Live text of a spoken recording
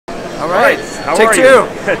All right. How Take are two. You?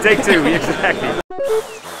 Take two, exactly.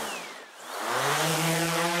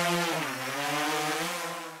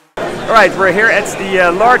 All right, we're here at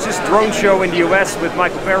the largest drone show in the US with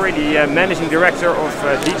Michael Perry, the managing director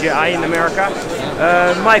of DJI in America.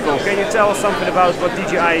 Michael, can you tell us something about what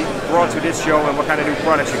DJI brought to this show and what kind of new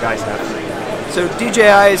products you guys have? So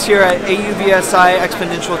DJI is here at AUVSI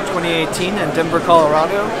Xponential 2018 in Denver,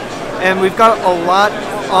 Colorado. And we've got a lot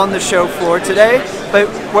on the show floor today, but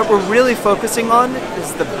what we're really focusing on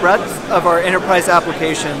is the breadth of our enterprise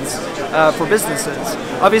applications for businesses.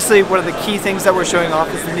 Obviously, one of the key things that we're showing off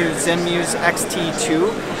is the new Zenmuse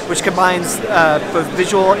XT2, which combines both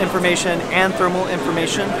visual information and thermal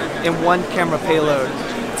information in one camera payload.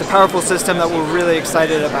 It's a powerful system that we're really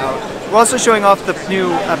excited about. We're also showing off the new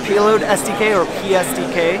payload SDK, or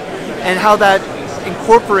PSDK, and how that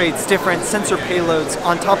incorporates different sensor payloads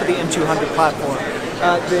on top of the M200 platform.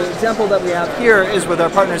 The example that we have here is with our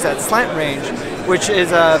partners at Slant Range, which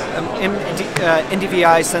is an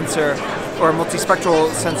NDVI sensor, or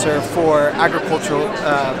multispectral sensor for agricultural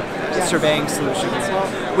surveying solutions.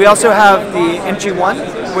 We also have the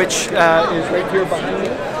MG1, which is right here behind me.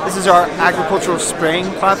 This is our agricultural spraying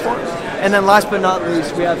platform. And then last but not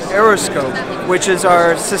least, we have Aeroscope, which is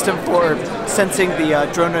our system for sensing the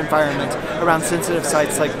drone environment around sensitive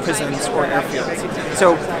sites like prisons or airfields.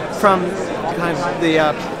 So from kind of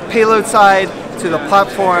the payload side to the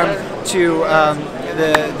platform to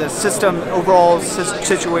the system overall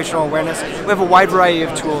situational awareness, we have a wide variety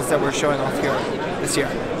of tools that we're showing off here this year.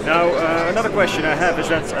 Now, another question I have is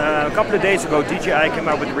that a couple of days ago, DJI came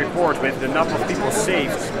out with a report with the number of people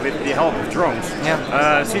saved with the help of drones.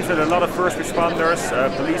 Yeah. It seems that a lot of first responders,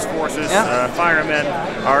 police forces, firemen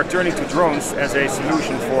are turning to drones as a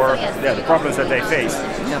solution for the problems that they face.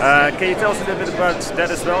 Yeah. Can you tell us a little bit about that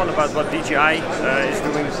as well, and about what DJI is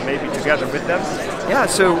doing maybe together with them? Yeah,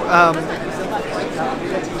 so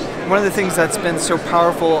one of the things that's been so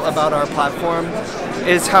powerful about our platform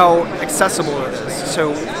is how accessible it is.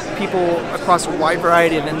 So people across a wide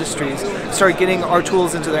variety of industries start getting our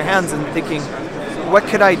tools into their hands and thinking, what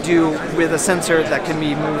could I do with a sensor that can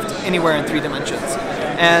be moved anywhere in 3 dimensions?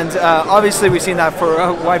 And obviously we've seen that for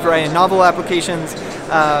a wide variety of novel applications,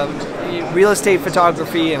 real estate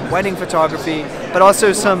photography and wedding photography, but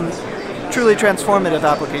also some truly transformative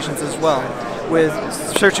applications as well, with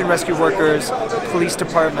search and rescue workers, police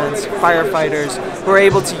departments, firefighters, who are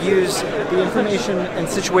able to use the information and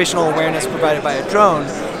situational awareness provided by a drone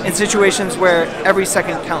in situations where every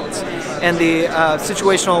second counts. And the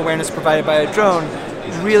situational awareness provided by a drone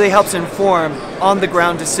really helps inform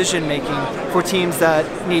on-the-ground decision-making for teams that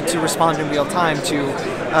need to respond in real time to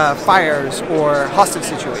fires or hostage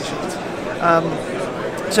situations.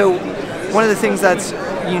 So one of the things that's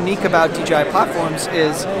unique about DJI platforms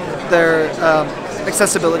is their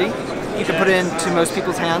accessibility. You can put it into most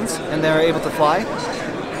people's hands and they're able to fly.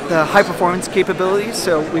 The high performance capabilities,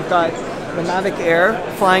 so we've got the Mavic Air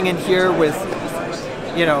flying in here with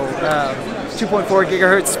 2.4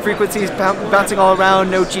 gigahertz frequencies bouncing all around,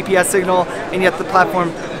 no GPS signal, and yet the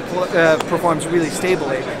platform performs really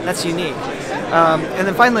stably. That's unique. And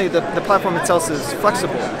then finally, the platform itself is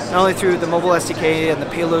flexible. Not only through the mobile SDK and the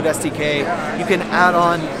payload SDK, you can add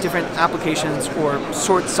on different applications or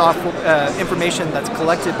sort software information that's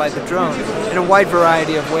collected by the drone in a wide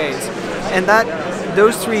variety of ways. And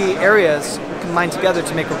those 3 areas combine together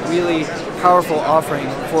to make a really powerful offering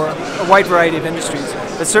for a wide variety of industries,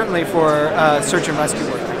 but certainly for search and rescue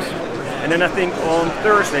workers. And then I think on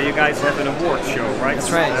Thursday you guys have an awards show, right?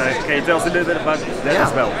 That's right. Can you tell us a little bit about that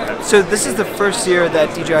as well? So this is the first year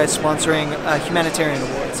that DJI is sponsoring humanitarian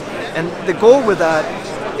awards. And the goal with that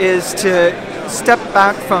is to step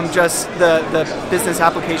back from just the business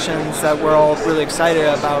applications that we're all really excited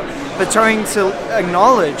about, but trying to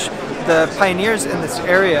acknowledge the pioneers in this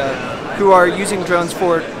area who are using drones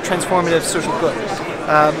for transformative social good.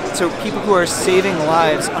 So people who are saving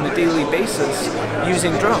lives on a daily basis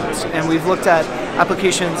using drones. And we've looked at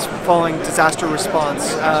applications following disaster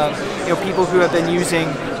response, people who have been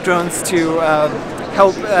using drones to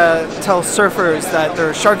help tell surfers that there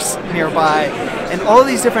are sharks nearby. And all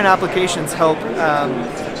these different applications help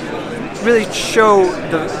really show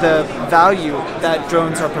the value that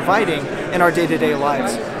drones are providing in our day-to-day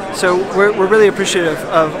lives. So we're really appreciative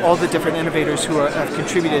of all the different innovators who have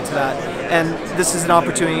contributed to that, and this is an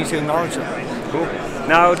opportunity to acknowledge them. Cool.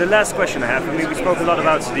 Now the last question I have, we spoke a lot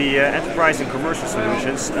about the enterprise and commercial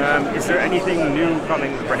solutions. Is there anything new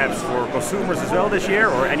coming perhaps for consumers as well this year,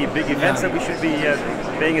 or any big events that we should be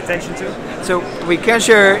paying attention to? So we can't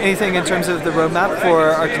share anything in terms of the roadmap for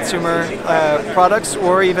our consumer products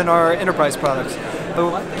or even our enterprise products.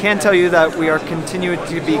 but can tell you that we are continuing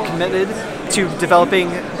to be committed to developing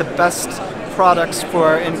the best products for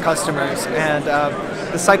our end customers, and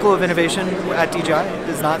the cycle of innovation at DJI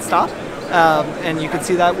does not stop. And you can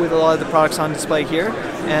see that with a lot of the products on display here,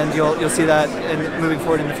 and you'll see that moving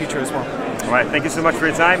forward in the future as well. All right, thank you so much for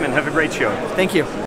your time, and have a great show. Thank you.